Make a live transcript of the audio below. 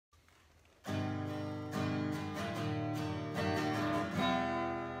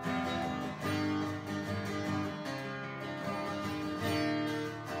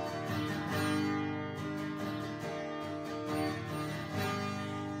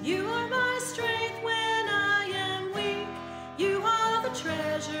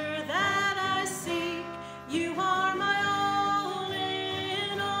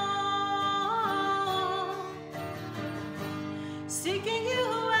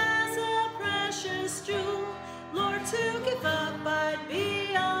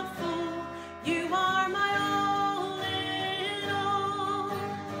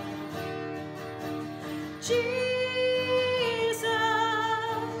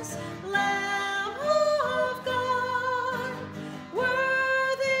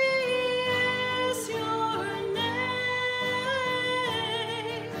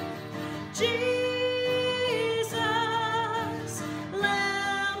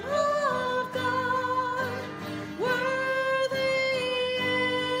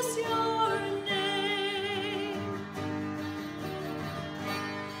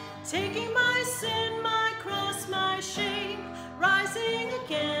taking my sin, my cross, my shame, rising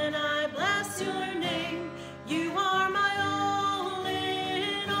again, I bless your name. You are my all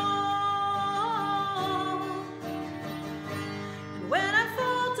in all. And when I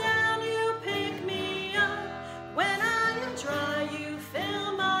fall down, you pick me up. When I am dry, you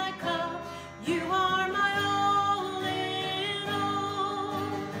fill my cup. You are my all in all.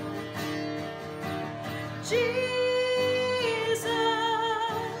 Jesus,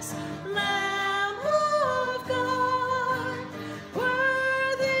 Lamb of God,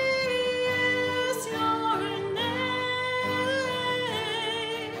 worthy is your name.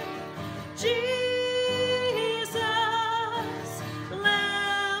 Jesus,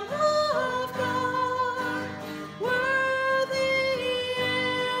 Lamb of God, worthy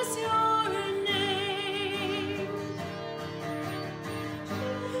is your name.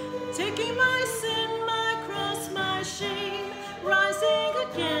 Taking my sin, my cross, my shame, rising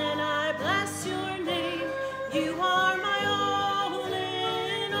again, I bless your name. You are my all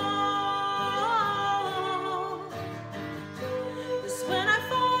in all. 'Cause when I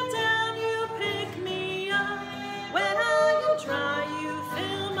fall down, you pick me up. When I am dry, you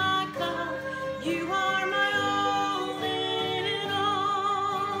fill my cup. You are my all in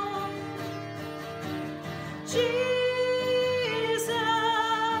all. Jesus,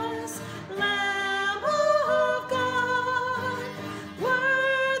 Lamb of God,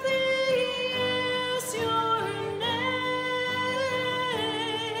 worthy is your name.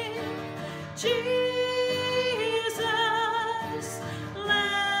 Jesus,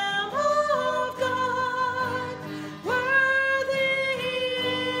 Lamb of God, worthy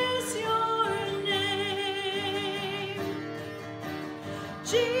is your name.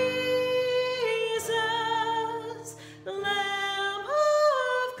 Jesus, Lamb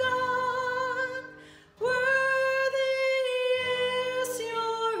of God, worthy is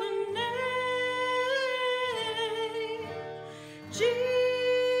your name. Jesus,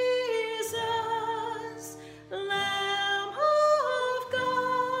 Lamb of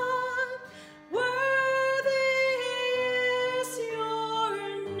God, worthy is your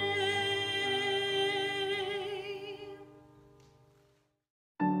name.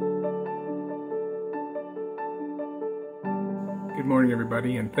 Good morning,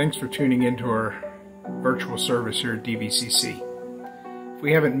 everybody, and thanks for tuning in to our virtual service here at DVCC. If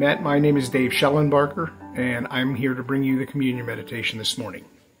we haven't met, my name is Dave Schellenbarker, and I'm here to bring you the communion meditation this morning.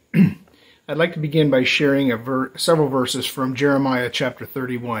 I'd like to begin by sharing several verses from Jeremiah chapter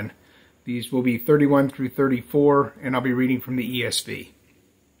 31. These will be 31 through 34, and I'll be reading from the ESV.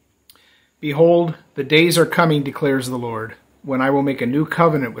 Behold, the days are coming, declares the Lord, when I will make a new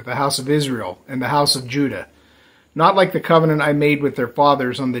covenant with the house of Israel and the house of Judah, not like the covenant I made with their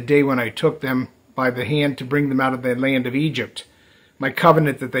fathers on the day when I took them by the hand to bring them out of the land of Egypt, my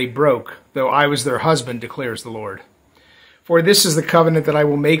covenant that they broke, though I was their husband, declares the Lord. For this is the covenant that I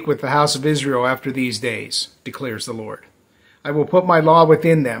will make with the house of Israel after these days, declares the Lord. I will put my law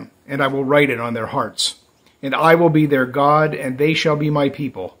within them, and I will write it on their hearts. And I will be their God, and they shall be my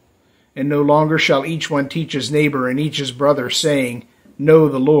people. And no longer shall each one teach his neighbor and each his brother, saying, Know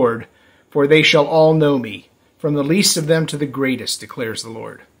the Lord, for they shall all know me, from the least of them to the greatest, declares the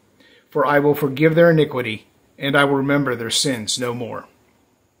Lord. For I will forgive their iniquity, and I will remember their sins no more.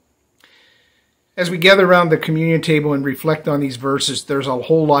 As we gather around the communion table and reflect on these verses, there's a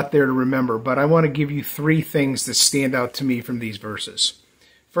whole lot there to remember, but I want to give you three things that stand out to me from these verses.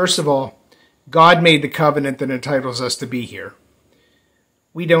 First of all, God made the covenant that entitles us to be here.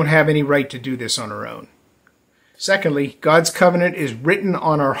 We don't have any right to do this on our own. Secondly, God's covenant is written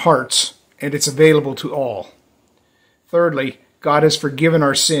on our hearts, and it's available to all. Thirdly, God has forgiven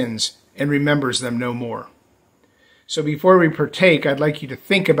our sins and remembers them no more. So before we partake, I'd like you to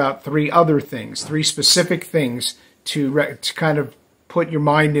think about three other things, three specific things to kind of put your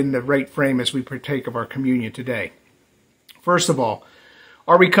mind in the right frame as we partake of our communion today. First of all,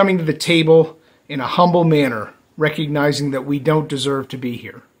 are we coming to the table in a humble manner, recognizing that we don't deserve to be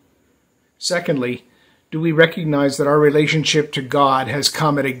here? Secondly, do we recognize that our relationship to God has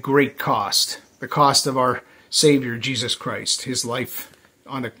come at a great cost, the cost of our Savior, Jesus Christ, his life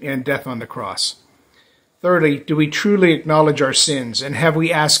and death on the cross? Thirdly, do we truly acknowledge our sins, and have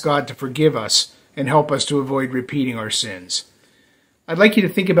we asked God to forgive us and help us to avoid repeating our sins? I'd like you to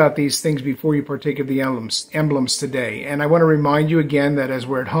think about these things before you partake of the emblems today. And I want to remind you again that as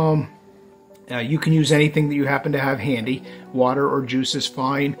we're at home, you can use anything that you happen to have handy. Water or juice is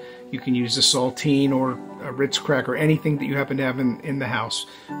fine. You can use a saltine or a Ritz cracker, anything that you happen to have in the house.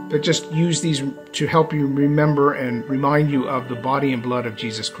 But just use these to help you remember and remind you of the body and blood of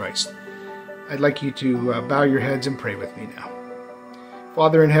Jesus Christ. I'd like you to bow your heads and pray with me now.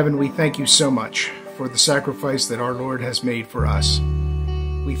 Father in heaven, we thank you so much for the sacrifice that our Lord has made for us.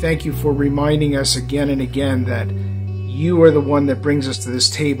 We thank you for reminding us again and again that you are the one that brings us to this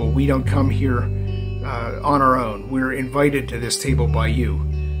table. We don't come here on our own. We're invited to this table by you.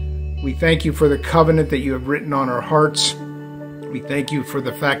 We thank you for the covenant that you have written on our hearts. We thank you for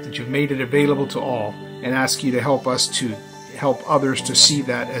the fact that you've made it available to all, and ask you to help us to help others to see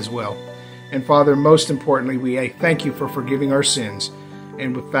that as well. And Father, most importantly, I thank you for forgiving our sins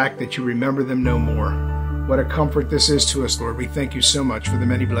and the fact that you remember them no more. What a comfort this is to us, Lord. We thank you so much for the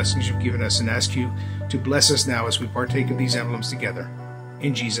many blessings you've given us and ask you to bless us now as we partake of these emblems together.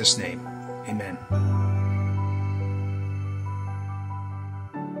 In Jesus' name, amen.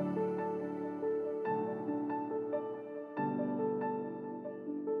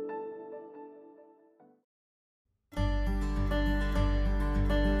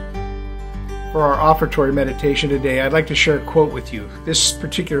 For our offertory meditation today, I'd like to share a quote with you. This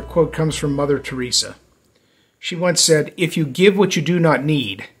particular quote comes from Mother Teresa. She once said, "If you give what you do not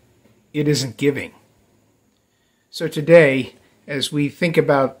need, it isn't giving." So today, as we think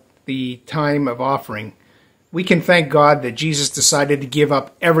about the time of offering, we can thank God that Jesus decided to give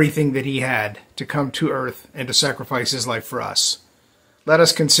up everything that he had to come to earth and to sacrifice his life for us. Let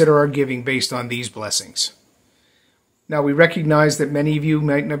us consider our giving based on these blessings. Now, we recognize that many of you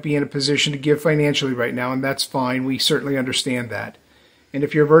might not be in a position to give financially right now, and that's fine. We certainly understand that. And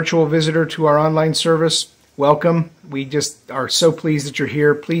if you're a virtual visitor to our online service, welcome. We just are so pleased that you're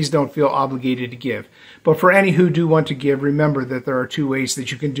here. Please don't feel obligated to give. But for any who do want to give, remember that there are two ways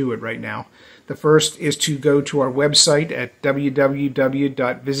that you can do it right now. The first is to go to our website at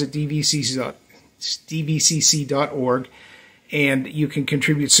www.visitdvcc.org, and you can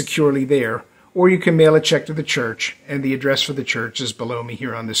contribute securely there. Or you can mail a check to the church, and the address for the church is below me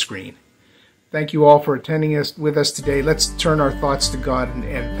here on the screen. Thank you all for attending with us today. Let's turn our thoughts to God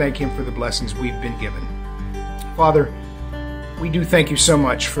and thank him for the blessings we've been given. Father, we do thank you so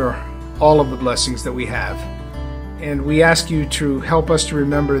much for all of the blessings that we have. And we ask you to help us to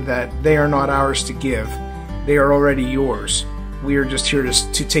remember that they are not ours to give. They are already yours. We are just here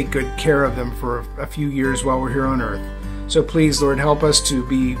to take good care of them for a few years while we're here on earth. So please, Lord, help us to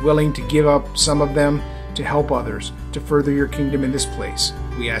be willing to give up some of them to help others, to further your kingdom in this place.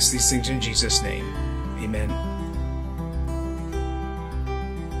 We ask these things in Jesus' name. Amen.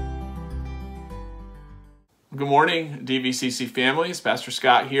 Good morning, DVCC families. Pastor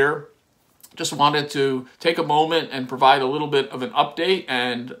Scott here. Just wanted to take a moment and provide a little bit of an update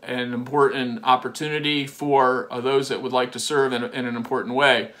and an important opportunity for those that would like to serve in an important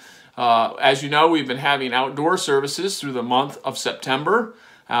way. As you know, we've been having outdoor services through the month of September.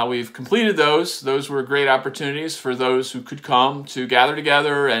 We've completed those. Those were great opportunities for those who could come to gather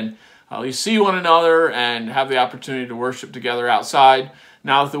together and at least see one another and have the opportunity to worship together outside.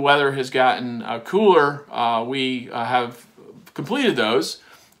 Now that the weather has gotten cooler, we have completed those.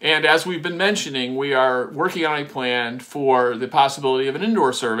 And as we've been mentioning, we are working on a plan for the possibility of an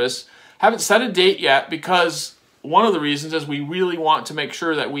indoor service. Haven't set a date yet because one of the reasons is we really want to make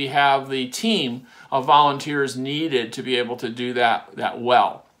sure that we have the team of volunteers needed to be able to do that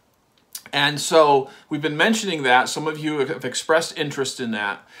well. And so we've been mentioning that. Some of you have expressed interest in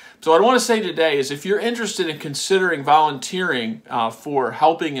that. So what I want to say today is if you're interested in considering volunteering for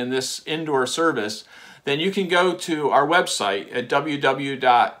helping in this indoor service, then you can go to our website at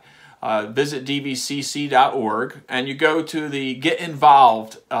www.visitdvcc.org and you go to the Get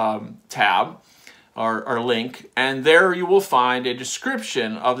Involved tab. Or link, and there you will find a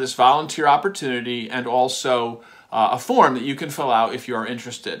description of this volunteer opportunity and also a form that you can fill out if you are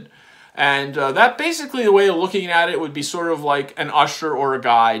interested. And that basically, the way of looking at it would be sort of like an usher or a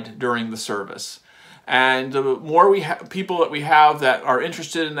guide during the service. And the more people that we have that are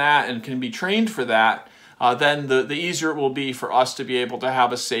interested in that and can be trained for that, then the easier it will be for us to be able to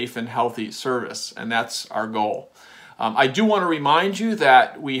have a safe and healthy service, and that's our goal. I do want to remind you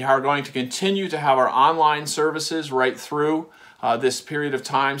that we are going to continue to have our online services right through this period of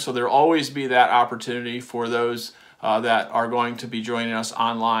time, so there will always be that opportunity for those that are going to be joining us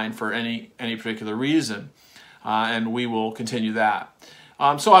online for any particular reason, and we will continue that.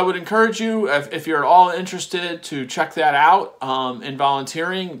 So I would encourage you, if you're at all interested, to check that out in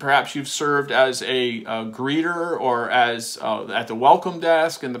volunteering. Perhaps you've served as a greeter or as at the welcome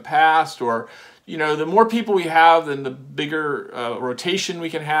desk in the past, or you know, the more people we have, then the bigger rotation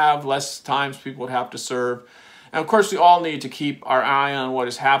we can have, less times people would have to serve. And of course, we all need to keep our eye on what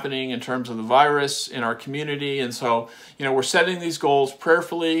is happening in terms of the virus in our community. And so, you know, we're setting these goals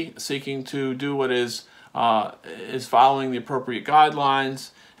prayerfully, seeking to do what is following the appropriate guidelines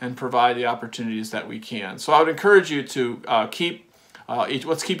and provide the opportunities that we can. So I would encourage you to keep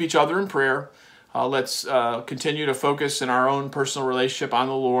let's keep each other in prayer. Let's continue to focus in our own personal relationship on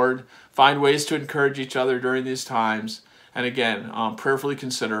the Lord, find ways to encourage each other during these times, and again, prayerfully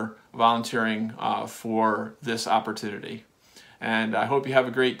consider volunteering for this opportunity. And I hope you have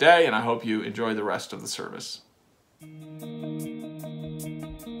a great day, and I hope you enjoy the rest of the service.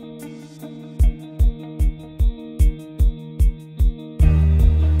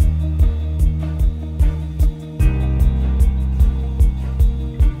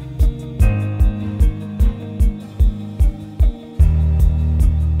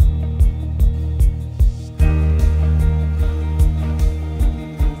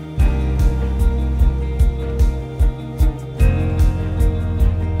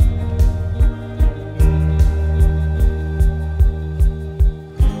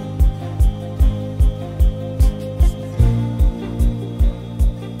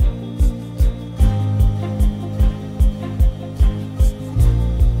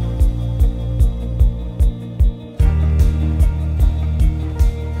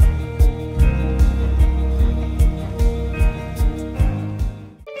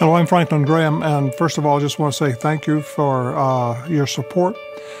 Hello, I'm Franklin Graham, and first of all, I just want to say thank you for your support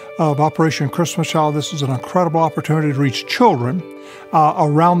of Operation Christmas Child. This is an incredible opportunity to reach children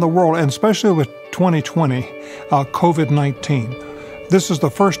around the world, and especially with 2020, COVID-19. This is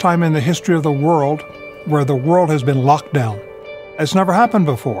the first time in the history of the world where the world has been locked down. It's never happened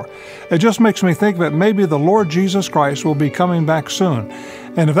before. It just makes me think that maybe the Lord Jesus Christ will be coming back soon.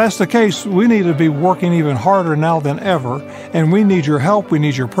 And if that's the case, we need to be working even harder now than ever. And we need your help, we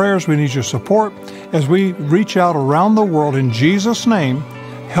need your prayers, we need your support as we reach out around the world in Jesus' name,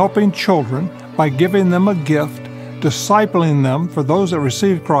 helping children by giving them a gift, discipling them, for those that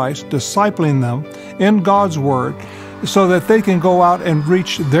receive Christ, discipling them in God's Word, so that they can go out and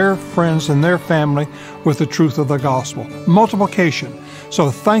reach their friends and their family with the truth of the gospel. Multiplication.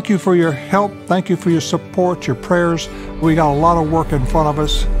 So thank you for your help. Thank you for your support, your prayers. We got a lot of work in front of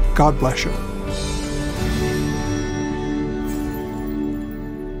us. God bless you.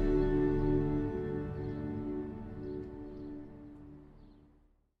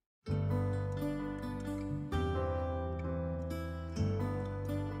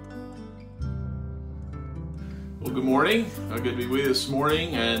 Well, good morning. Good to be with you this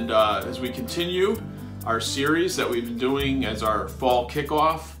morning. And as we continue our series that we've been doing as our fall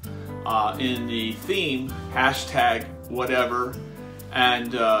kickoff in the theme, #whatever.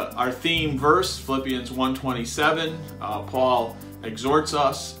 And our theme verse, Philippians 1:27, Paul exhorts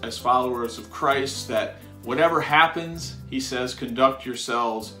us as followers of Christ that whatever happens, he says, conduct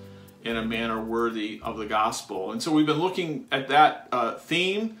yourselves in a manner worthy of the gospel. And so we've been looking at that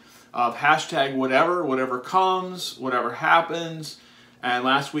theme of #whatever comes, whatever happens. And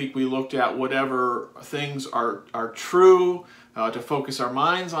last week we looked at whatever things are true, to focus our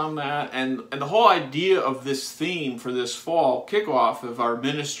minds on that. And the whole idea of this theme for this fall kickoff of our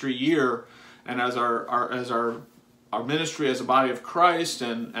ministry year, and as our ministry as a body of Christ,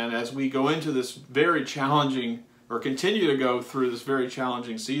 and as we go into this very challenging, or continue to go through this very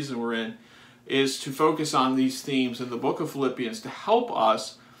challenging season we're in, is to focus on these themes in the book of Philippians to help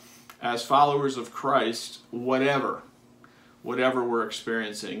us as followers of Christ, whatever we're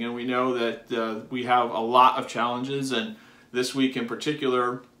experiencing. And we know that we have a lot of challenges, and this week in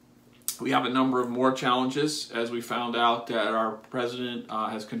particular, we have a number of more challenges, as we found out that our president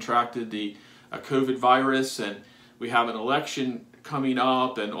has contracted the COVID virus, and we have an election coming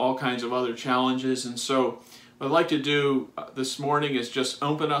up, and all kinds of other challenges. And so what I'd like to do this morning is just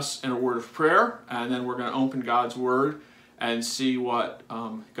open us in a word of prayer, and then we're going to open God's Word and see what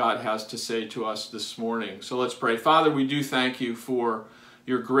God has to say to us this morning. So let's pray. Father, we do thank you for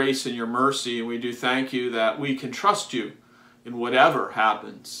your grace and your mercy, and we do thank you that we can trust you in whatever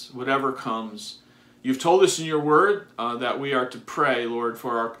happens, whatever comes. You've told us in your word that we are to pray, Lord,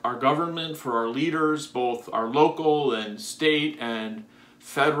 for our government, for our leaders, both our local and state and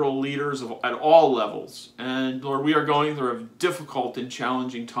federal leaders at all levels. And Lord, we are going through a difficult and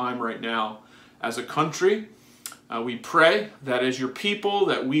challenging time right now as a country. We pray that as your people,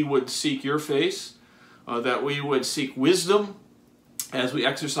 that we would seek your face, that we would seek wisdom as we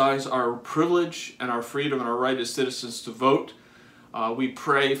exercise our privilege and our freedom and our right as citizens to vote. We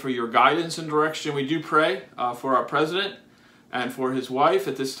pray for your guidance and direction. We do pray for our president and for his wife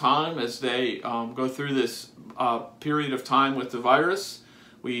at this time as they go through this period of time with the virus.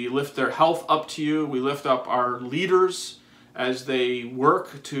 We lift their health up to you. We lift up our leaders as they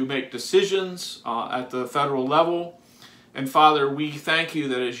work to make decisions at the federal level. And Father, we thank you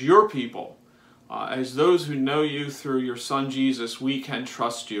that as your people, as those who know you through your Son Jesus, we can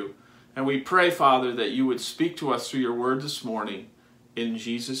trust you. And we pray, Father, that you would speak to us through your word this morning. In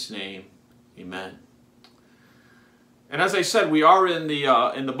Jesus' name, amen. And as I said, we are in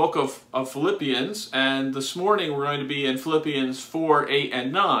the book of Philippians, and this morning we're going to be in Philippians 4, 8,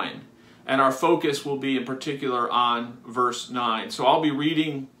 and 9. And our focus will be in particular on verse 9. So I'll be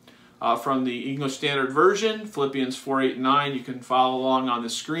reading from the English Standard Version, Philippians 4, 8, and 9. You can follow along on the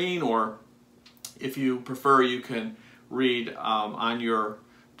screen, or if you prefer, you can read on your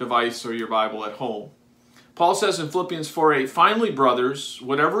device or your Bible at home. Paul says in Philippians 4, 8, "Finally, brothers,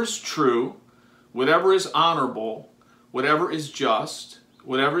 whatever is true, whatever is honorable, whatever is just,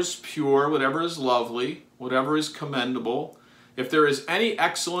 whatever is pure, whatever is lovely, whatever is commendable, if there is any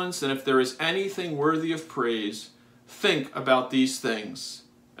excellence and if there is anything worthy of praise, think about these things."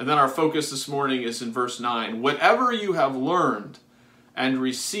 And then our focus this morning is in verse 9. "Whatever you have learned and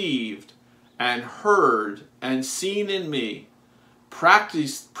received and heard and seen in me,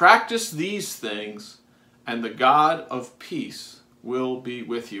 practice these things, and the God of peace will be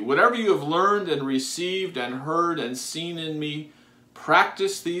with you." Whatever you have learned and received and heard and seen in me,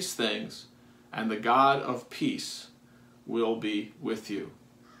 practice these things, and the God of peace will be with you.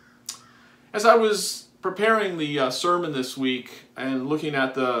 As I was preparing the sermon this week and looking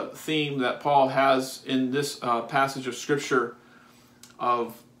at the theme that Paul has in this passage of Scripture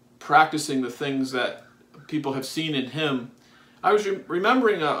of practicing the things that people have seen in him, I was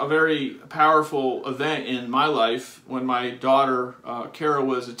remembering a very powerful event in my life when my daughter, Kara,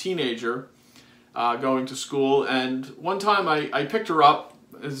 was a teenager going to school. And one time I picked her up,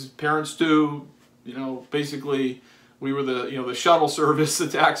 as parents do. You know, basically we were the shuttle service, the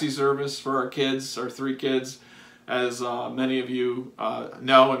taxi service for our kids, our 3 kids, as many of you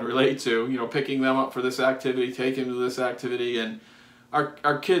know and relate to. You know, picking them up for this activity, taking them to this activity, and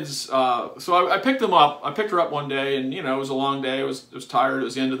our kids, so I picked them up. I picked her up one day, and it was a long day. I was tired. It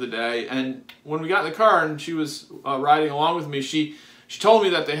was the end of the day, and when we got in the car and she was riding along with me, she told me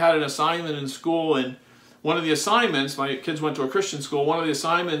that they had an assignment in school, and one of the assignments, my kids went to a Christian school, one of the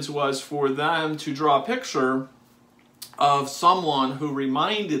assignments was for them to draw a picture of someone who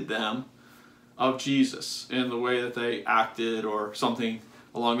reminded them of Jesus in the way that they acted or something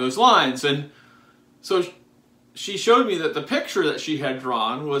along those lines. And so she showed me that the picture that she had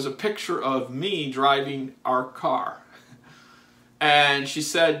drawn was a picture of me driving our car. And she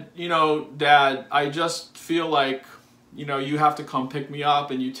said, "Dad, I just feel like, you have to come pick me up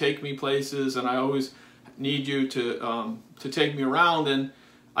and you take me places, and I always need you to take me around, and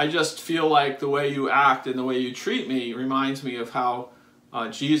I just feel like the way you act and the way you treat me reminds me of how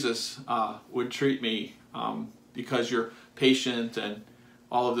Jesus would treat me because you're patient and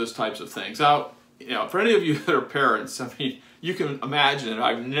all of those types of things." Now, for any of you that are parents, I mean, you can imagine it.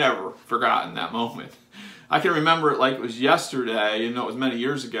 I've never forgotten that moment. I can remember it like it was yesterday, it was many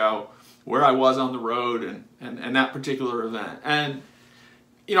years ago, where I was on the road and that particular event. And,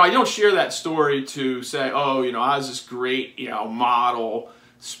 I don't share that story to say, oh, I was this great, model,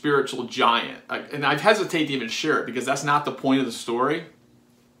 spiritual giant. And I hesitate to even share it because that's not the point of the story.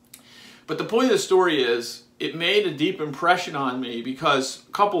 But the point of the story is, it made a deep impression on me because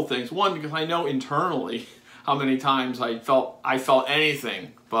a couple things. One, because I know internally how many times I felt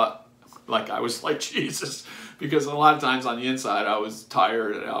anything but like I was like Jesus. Because a lot of times on the inside I was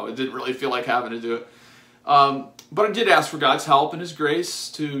tired and I didn't really feel like having to do it. But I did ask for God's help and His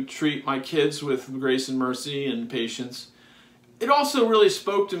grace to treat my kids with grace and mercy and patience. It also really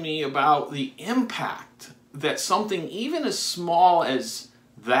spoke to me about the impact that something even as small as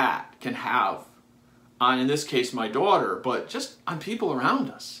that can have on, in this case, my daughter, but just on people around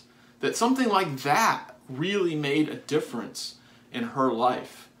us. That something like that really made a difference in her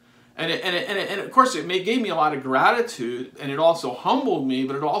life. And of course, it gave me a lot of gratitude, and it also humbled me,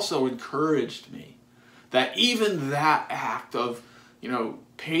 but it also encouraged me. That even that act of,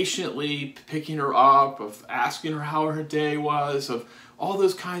 patiently picking her up, of asking her how her day was, of all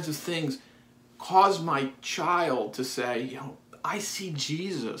those kinds of things, caused my child to say, I see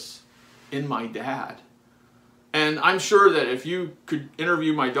Jesus in my dad. And I'm sure that if you could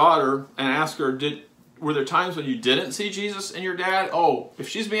interview my daughter and ask her, were there times when you didn't see Jesus in your dad? Oh, if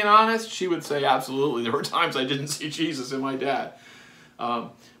she's being honest, she would say absolutely. There were times I didn't see Jesus in my dad.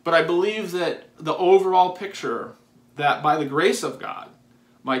 But I believe that the overall picture that by the grace of God,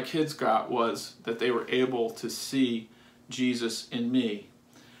 my kids got was that they were able to see Jesus in me.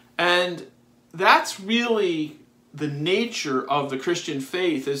 And that's really the nature of the Christian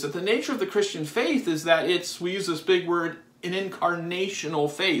faith, is that the nature of the Christian faith is that we use this big word, an incarnational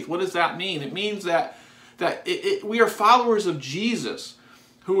faith. What does that mean? It means that we are followers of Jesus,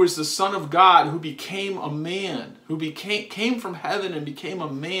 who is the Son of God, who became a man, who came from heaven and became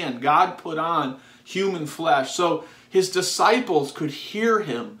a man. God put on human flesh. So His disciples could hear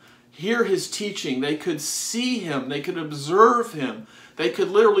him, hear his teaching. They could see him. They could observe him. They could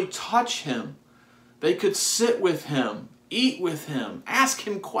literally touch him. They could sit with him, eat with him, ask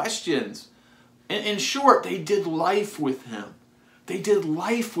him questions. In short, they did life with him. They did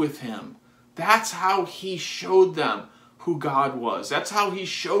life with him. That's how he showed them who God was. That's how he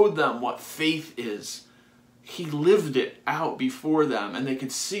showed them what faith is. He lived it out before them, and they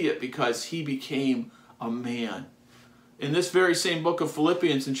could see it because he became a man. In this very same book of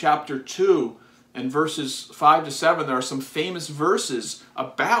Philippians, in chapter 2 and verses 5 to 7, there are some famous verses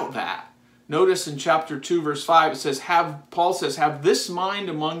about that. Notice in chapter 2, verse 5, it says, Paul says, "Have this mind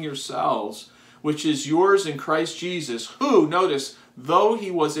among yourselves, which is yours in Christ Jesus, who," notice, "though he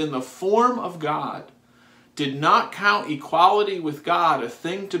was in the form of God, did not count equality with God a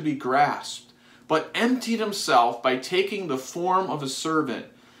thing to be grasped, but emptied himself by taking the form of a servant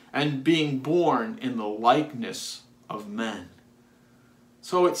and being born in the likeness of men."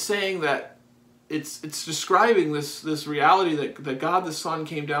 So it's saying that it's describing this reality that God the Son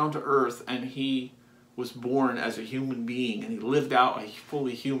came down to earth and he was born as a human being and he lived out a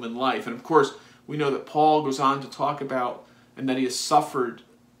fully human life. And of course, we know that Paul goes on to talk about and that he has suffered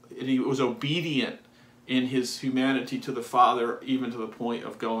and he was obedient in his humanity to the Father, even to the point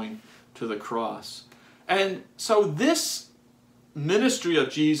of going to the cross. And so this ministry of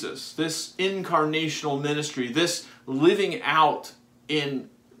Jesus, this incarnational ministry, this living out in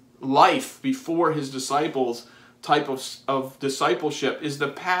life before his disciples type of discipleship is the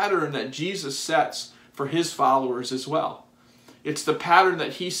pattern that Jesus sets for his followers as well. It's the pattern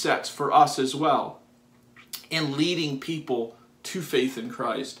that he sets for us as well in leading people to faith in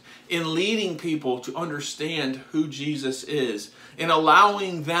Christ, in leading people to understand who Jesus is, in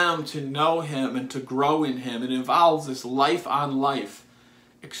allowing them to know him and to grow in him. It involves this life-on-life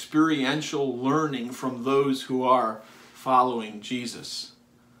experiential learning from those who are following Jesus.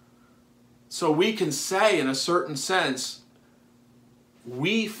 So we can say, in a certain sense,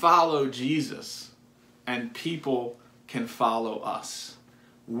 we follow Jesus and people can follow us.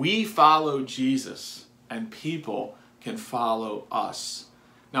 We follow Jesus and people can follow us.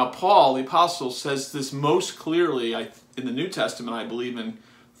 Now, Paul, the apostle, says this most clearly in the New Testament, I believe, in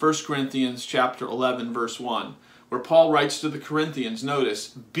 1 Corinthians chapter 11, verse 1, where Paul writes to the Corinthians, notice,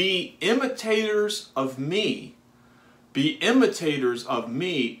 "Be imitators of me. Be imitators of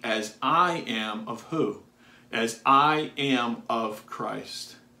me as I am of" who? As I am of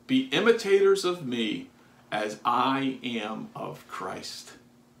Christ. Be imitators of me as I am of Christ.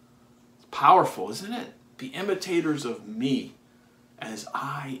 It's powerful, isn't it? Be imitators of me as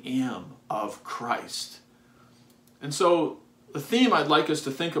I am of Christ. And so the theme I'd like us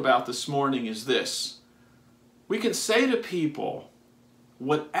to think about this morning is this. We can say to people,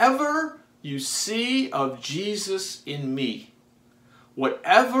 whatever you see of Jesus in me,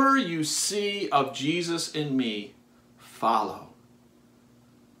 whatever you see of Jesus in me, follow.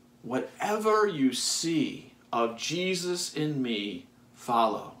 Whatever you see of Jesus in me,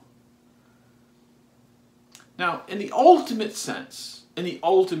 follow. Now, in the ultimate sense,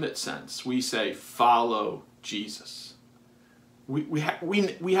 we say follow Jesus. We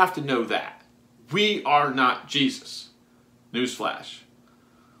have to know that. We are not Jesus. Newsflash.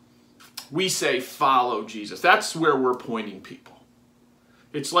 We say follow Jesus. That's where we're pointing people.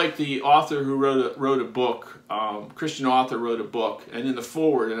 It's like the author who wrote a book, Christian author wrote a book, and in the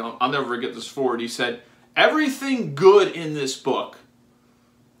foreword, and I'll never forget this foreword, he said, "Everything good in this book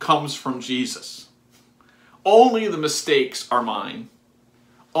comes from Jesus. Only the mistakes are mine.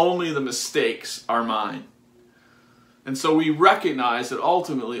 Only the mistakes are mine." And so we recognize that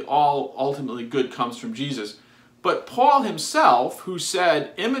ultimately good comes from Jesus. But Paul himself, who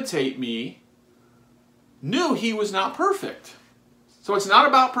said, "Imitate me," knew he was not perfect. So it's not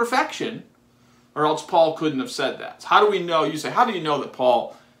about perfection, or else Paul couldn't have said that. So how do we know? You say, how do you know that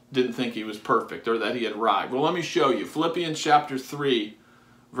Paul didn't think he was perfect or that he had arrived? Well, let me show you. Philippians chapter 3,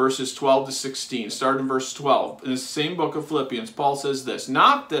 verses 12 to 16. Start in verse 12. In the same book of Philippians, Paul says this,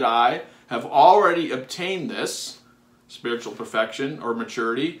 "Not that I have already obtained this," spiritual perfection or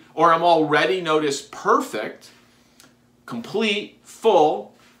maturity, "or am already," notice, "perfect," complete,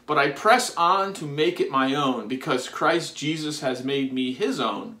 full, "but I press on to make it my own, because Christ Jesus has made me his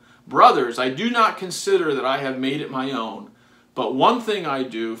own. Brothers, I do not consider that I have made it my own, but one thing I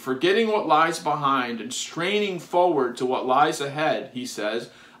do, forgetting what lies behind and straining forward to what lies ahead," he says,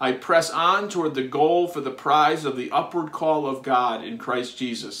 "I press on toward the goal for the prize of the upward call of God in Christ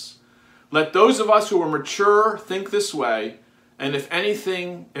Jesus. Let those of us who are mature think this way, and if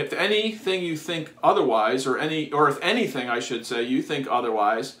anything you think otherwise, or if anything I should say you think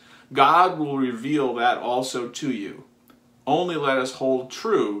otherwise, God will reveal that also to you. Only let us hold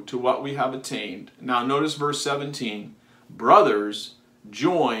true to what we have attained. Now notice verse 17. Brothers,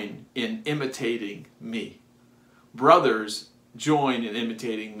 join in imitating me. Brothers, join in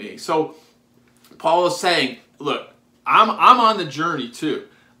imitating me. So Paul is saying, look, I'm on the journey too.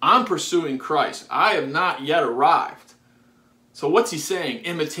 I'm pursuing Christ. I have not yet arrived. So what's he saying?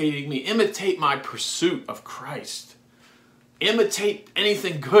 Imitating me. Imitate my pursuit of Christ. Imitate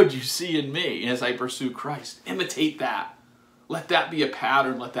anything good you see in me as I pursue Christ. Imitate that. Let that be a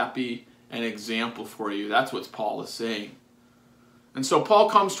pattern. Let that be an example for you. That's what Paul is saying. And so Paul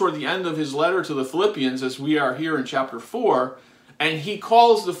comes toward the end of his letter to the Philippians, as we are here in chapter 4, and he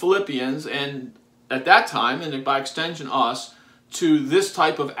calls the Philippians, and at that time, and by extension us, to this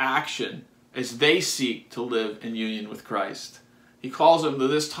type of action as they seek to live in union with Christ. He calls them to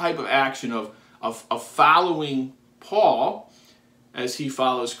this type of action of following Paul as he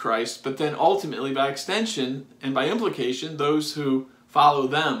follows Christ, but then ultimately, by extension and by implication, those who follow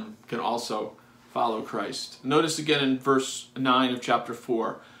them can also follow Christ. Notice again in verse 9 of chapter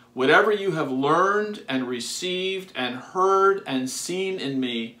 4, whatever you have learned and received and heard and seen in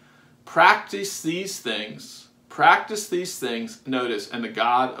me, practice these things, notice, and the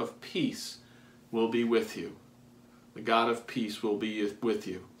God of peace will be with you. The God of peace will be with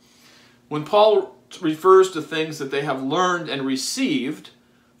you. When Paul refers to things that they have learned and received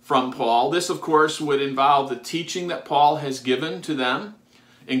from Paul, this of course would involve the teaching that Paul has given to them,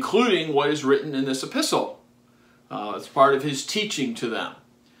 including what is written in this epistle. It's part of his teaching to them.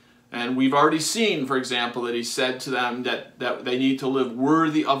 And we've already seen, for example, that he said to them that they need to live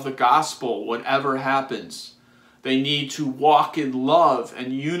worthy of the gospel, whatever happens. They need to walk in love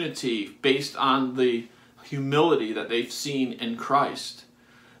and unity based on the humility that they've seen in Christ.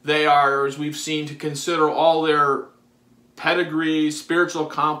 They are, as we've seen, to consider all their pedigree, spiritual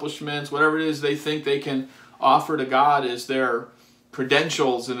accomplishments, whatever it is they think they can offer to God as their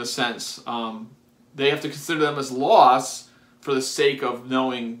credentials, in a sense. They have to consider them as loss for the sake of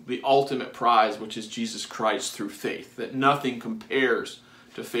knowing the ultimate prize, which is Jesus Christ through faith, that nothing compares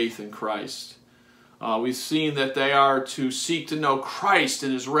to faith in Christ. We've seen that they are to seek to know Christ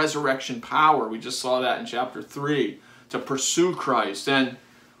and his resurrection power. We just saw that in chapter 3, to pursue Christ. And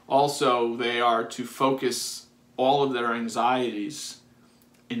also they are to focus all of their anxieties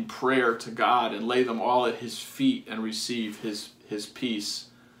in prayer to God and lay them all at his feet and receive his peace.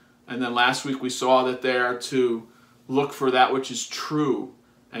 And then last week we saw that they are to look for that which is true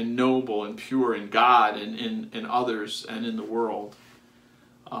and noble and pure in God and in others and in the world.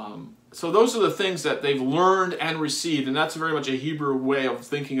 So those are the things that they've learned and received, and that's very much a Hebrew way of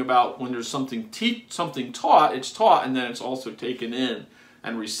thinking about when there's something taught, it's taught, and then it's also taken in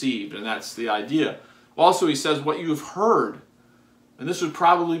and received, and that's the idea. Also, he says what you've heard, and this would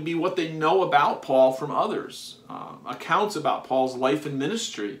probably be what they know about Paul from others, accounts about Paul's life and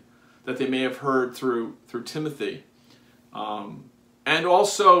ministry that they may have heard through Timothy. And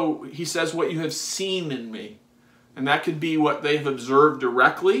also, he says what you have seen in me, and that could be what they have observed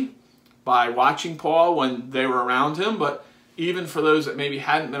directly by watching Paul when they were around him, but even for those that maybe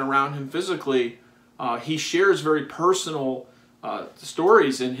hadn't been around him physically, he shares very personal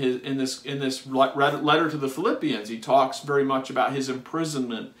stories in this letter to the Philippians. He talks very much about his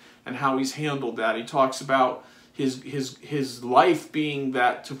imprisonment and how he's handled that. He talks about his life being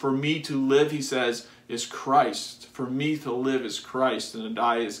that for me to live, he says, is Christ. For me to live is Christ, and to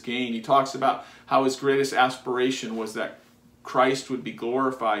die is gain. He talks about how his greatest aspiration was that Christ would be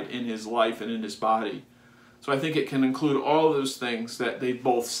glorified in his life and in his body. So I think it can include all those things that they've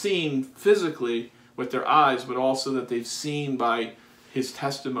both seen physically with their eyes, but also that they've seen by his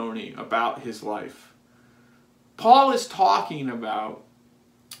testimony about his life. Paul is talking about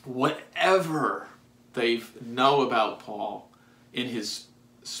whatever they know about Paul in his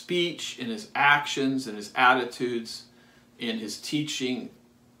speech, in his actions, in his attitudes, in his teaching.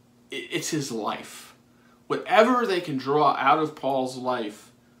 It's his life. Whatever they can draw out of Paul's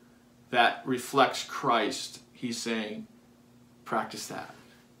life that reflects Christ, he's saying, practice that.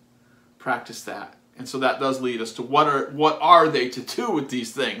 Practice that. And so that does lead us to what are they to do with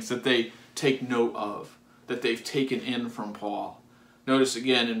these things that they take note of, that they've taken in from Paul. Notice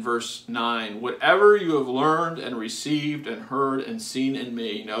again in verse 9, whatever you have learned and received and heard and seen in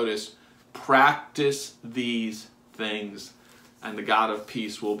me, notice, practice these things, and the God of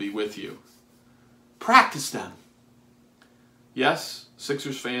peace will be with you. Practice them. Yes,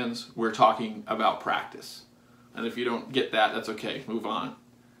 Sixers fans, we're talking about practice. And if you don't get that, that's okay. Move on.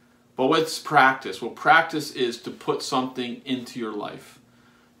 But what's practice? Well, practice is to put something into your life.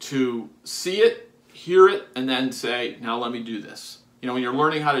 To see it, hear it, and then say, now let me do this. You know, when you're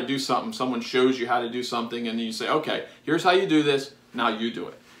learning how to do something, someone shows you how to do something, and then you say, okay, here's how you do this, now you do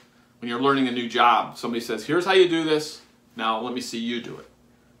it. When you're learning a new job, somebody says, here's how you do this, now let me see you do it.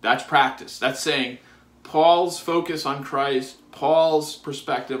 That's practice. That's saying Paul's focus on Christ, Paul's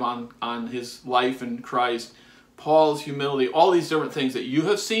perspective on his life in Christ, Paul's humility, all these different things that you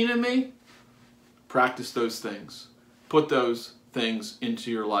have seen in me, practice those things. Put those things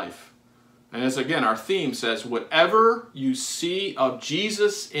into your life. And as again, our theme says, whatever you see of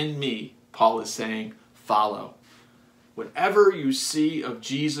Jesus in me, Paul is saying, follow. Whatever you see of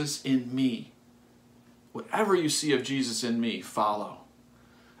Jesus in me, whatever you see of Jesus in me, follow.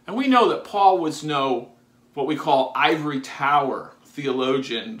 And we know that Paul was no, what we call ivory tower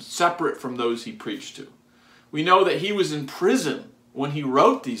theologian, separate from those he preached to. We know that he was in prison when he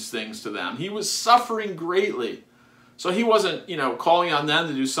wrote these things to them. He was suffering greatly. So he wasn't, calling on them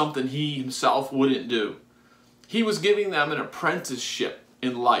to do something he himself wouldn't do. He was giving them an apprenticeship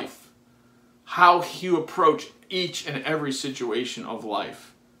in life, how you approach each and every situation of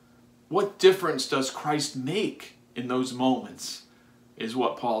life. What difference does Christ make in those moments is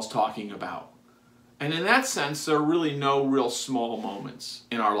what Paul's talking about. And in that sense, there are really no real small moments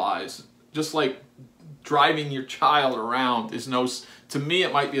in our lives. Just like driving your child around is no, to me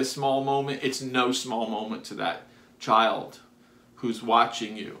it might be a small moment, it's no small moment to that child who's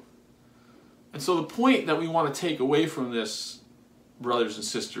watching you. And so the point that we want to take away from this, brothers and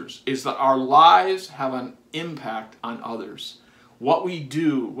sisters, is that our lives have an impact on others. What we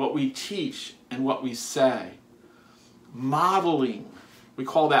do, what we teach, and what we say. Modeling. We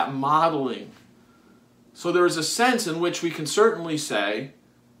call that modeling. So there is a sense in which we can certainly say,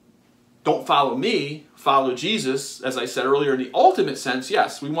 don't follow me, follow Jesus. As I said earlier, in the ultimate sense,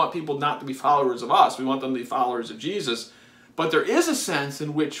 yes, we want people not to be followers of us. We want them to be followers of Jesus. But there is a sense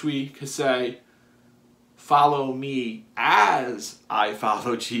in which we could say, follow me as I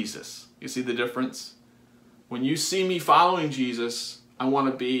follow Jesus. You see the difference? When you see me following Jesus, I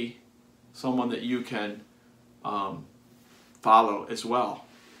want to be someone that you can follow as well.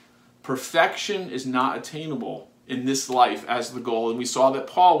 Perfection is not attainable in this life as the goal. And we saw that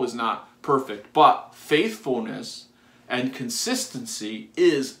Paul was not perfect. But faithfulness and consistency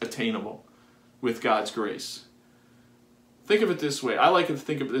is attainable with God's grace. Think of it this way. I like to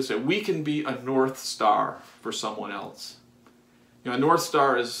think of it this way. We can be a North Star for someone else. A North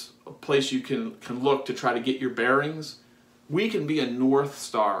Star is a place you can look to try to get your bearings. We can be a North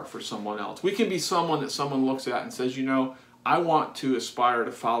Star for someone else. We can be someone that someone looks at and says, I want to aspire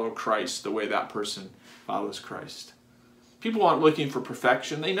to follow Christ the way that person follows Christ. People aren't looking for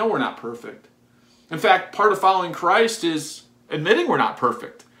perfection. They know we're not perfect. In fact, part of following Christ is admitting we're not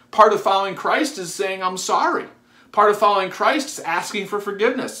perfect. Part of following Christ is saying, I'm sorry. Part of following Christ is asking for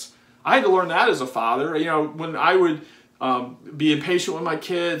forgiveness. I had to learn that as a father. When I would be impatient with my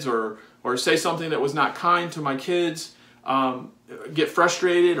kids or say something that was not kind to my kids, get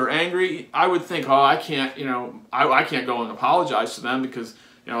frustrated or angry, I would think, I can't, I can't go and apologize to them because,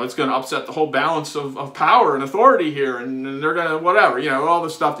 it's going to upset the whole balance of power and authority here, and they're going to whatever, all the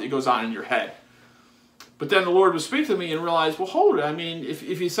stuff that goes on in your head. But then the Lord would speak to me and realize, well, hold it. I mean, if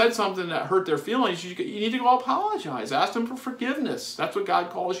you said something that hurt their feelings, you need to go apologize. Ask them for forgiveness. That's what God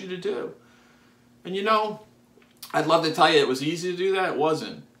calls you to do. And I'd love to tell you it was easy to do that. It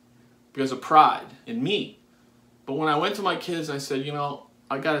wasn't, because of pride in me. But when I went to my kids, I said,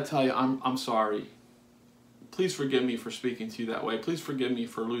 I got to tell you, I'm sorry. Please forgive me for speaking to you that way. Please forgive me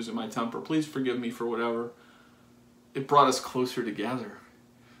for losing my temper. Please forgive me for whatever. It brought us closer together.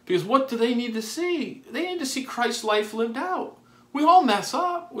 Because what do they need to see? They need to see Christ's life lived out. We all mess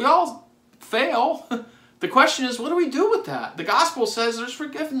up. We all fail. The question is, what do we do with that? The gospel says there's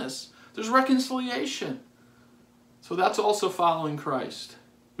forgiveness. There's reconciliation. So that's also following Christ.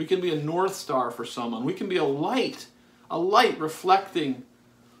 We can be a North Star for someone. We can be a light reflecting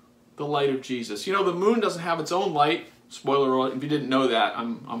the light of Jesus. The moon doesn't have its own light. Spoiler alert, if you didn't know that,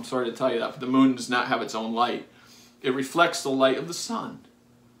 I'm sorry to tell you that, but the moon does not have its own light. It reflects the light of the sun.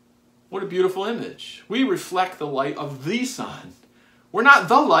 What a beautiful image. We reflect the light of the sun. We're not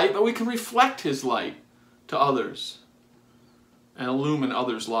the light, but we can reflect his light to others and illumine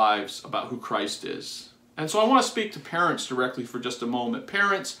others' lives about who Christ is. And so I want to speak to parents directly for just a moment.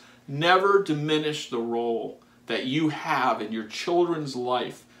 Parents, never diminish the role that you have in your children's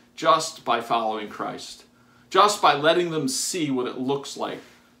life just by following Christ, just by letting them see what it looks like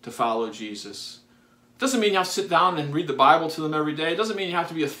to follow Jesus. Doesn't mean you have to sit down and read the Bible to them every day. It doesn't mean you have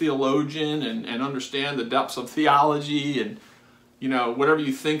to be a theologian and understand the depths of theology and whatever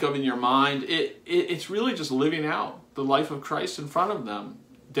you think of in your mind. It's really just living out the life of Christ in front of them.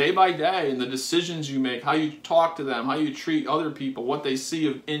 day by day, and the decisions you make, how you talk to them, how you treat other people, what they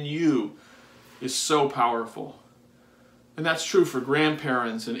see in you is so powerful. And that's true for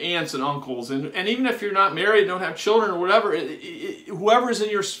grandparents and aunts and uncles. And even if you're not married, don't have children or whatever, whoever is in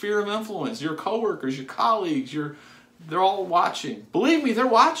your sphere of influence, your coworkers, your colleagues, they're all watching. Believe me, they're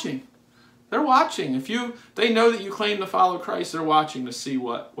watching. They're watching. They know that you claim to follow Christ, they're watching to see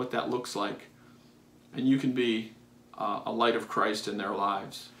what that looks like. And you can be a light of Christ in their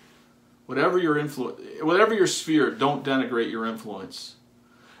lives. Whatever your sphere, don't denigrate your influence.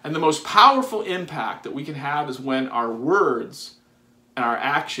 And the most powerful impact that we can have is when our words and our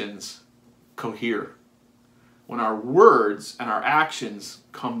actions cohere. When our words and our actions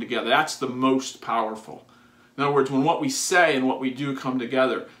come together. That's the most powerful. In other words, when what we say and what we do come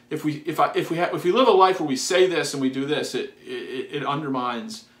together. If we live a life where we say this and we do this, it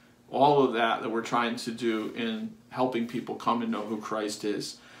undermines all of that we're trying to do in helping people come to know who Christ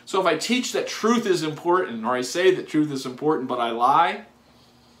is. So if I teach that truth is important, or I say that truth is important, but I lie,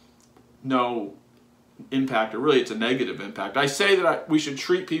 no impact, or really it's a negative impact. I say that we should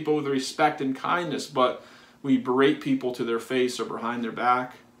treat people with respect and kindness, but we berate people to their face or behind their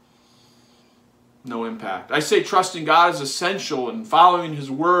back. No impact. I say trusting God is essential and following His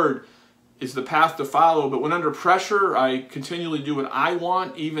Word is the path to follow, but when under pressure, I continually do what I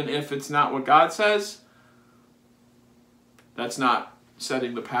want, even if it's not what God says. That's not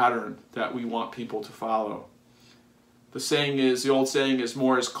setting the pattern that we want people to follow. The old saying is,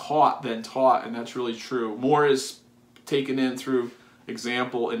 more is caught than taught, and that's really true. More is taken in through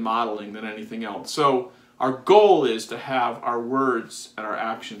example and modeling than anything else. So our goal is to have our words and our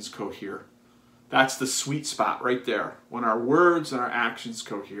actions cohere. That's the sweet spot right there, when our words and our actions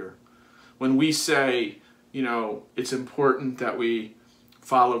cohere. When we say, it's important that we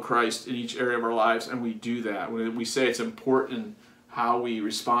follow Christ in each area of our lives, and we do that. When we say it's important how we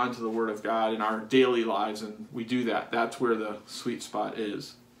respond to the Word of God in our daily lives, and we do that. That's where the sweet spot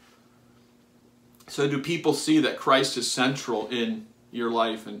is. So do people see that Christ is central in your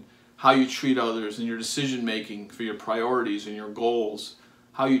life and how you treat others and your decision making for your priorities and your goals,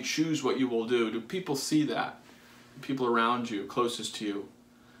 how you choose what you will do? Do people see that? People around you, closest to you?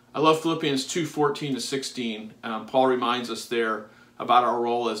 I love Philippians 2:14-16. Paul reminds us there about our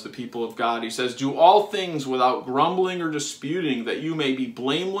role as the people of God. He says, do all things without grumbling or disputing, that you may be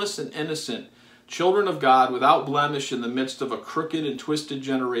blameless and innocent, children of God, without blemish in the midst of a crooked and twisted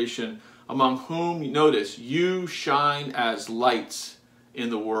generation, among whom, notice, you shine as lights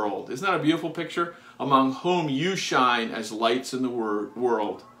in the world. Isn't that a beautiful picture? Among whom you shine as lights in the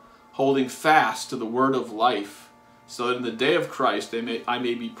world, holding fast to the word of life, so that in the day of Christ I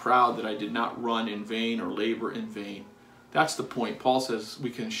may be proud that I did not run in vain or labor in vain. That's the point. Paul says we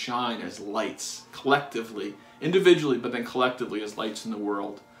can shine as lights, collectively, individually, but then collectively as lights in the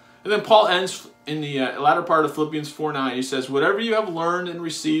world. And then Paul ends in the latter part of Philippians 4:9. He says, whatever you have learned and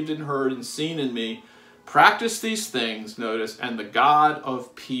received and heard and seen in me, practice these things, notice, and the God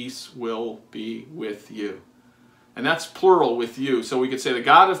of peace will be with you. And that's plural, with you. So we could say the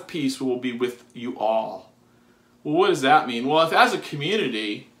God of peace will be with you all. Well, what does that mean? Well, if as a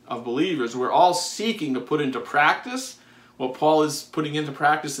community of believers we're all seeking to put into practice what Paul is putting into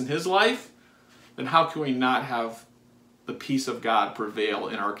practice in his life, then how can we not have the peace of God prevail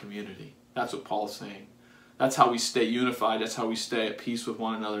in our community? That's what Paul's saying. That's how we stay unified. That's how we stay at peace with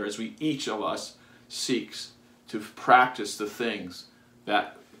one another, as each of us seeks to practice the things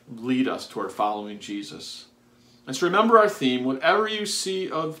that lead us toward following Jesus. And so remember our theme, whatever you see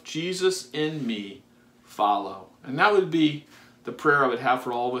of Jesus in me, follow. And that would be the prayer I would have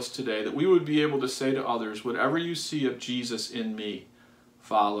for all of us today, that we would be able to say to others, whatever you see of Jesus in me,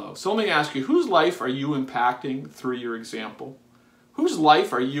 follow. So let me ask you, whose life are you impacting through your example? Whose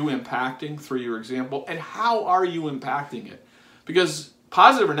life are you impacting through your example, and how are you impacting it? Because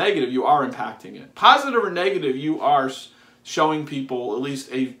positive or negative, you are impacting it. Positive or negative, you are showing people at least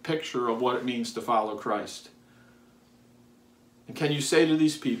a picture of what it means to follow Christ. And can you say to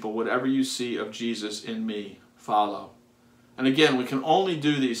these people, whatever you see of Jesus in me, follow? And again, we can only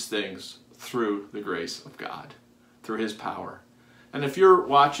do these things through the grace of God, through His power. And if you're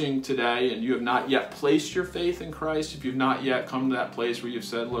watching today and you have not yet placed your faith in Christ, if you've not yet come to that place where you've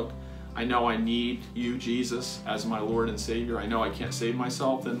said, look, I know I need you, Jesus, as my Lord and Savior. I know I can't save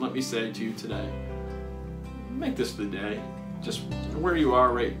myself. Then let me say to you today, make this the day. Just where you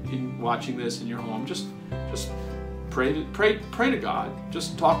are, right, watching this in your home, just pray to God.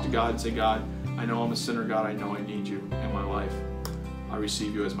 Just talk to God and say, God, I know I'm a sinner. God, I know I need you in my life. I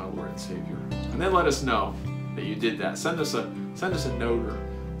receive you as my Lord and Savior. And then let us know that you did that. Send us a note or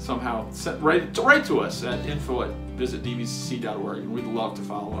somehow write to us at info@delaware.org. visit dvcc.org, and we'd love to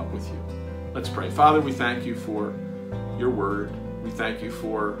follow up with you. Let's pray. Father, we thank you for your word. We thank you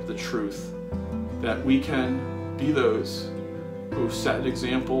for the truth that we can be those who set an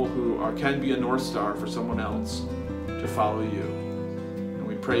example, who can be a North Star for someone else to follow you. And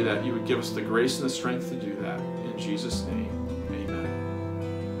we pray that you would give us the grace and the strength to do that. In Jesus' name,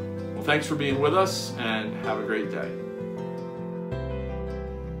 amen. Well, thanks for being with us, and have a great day.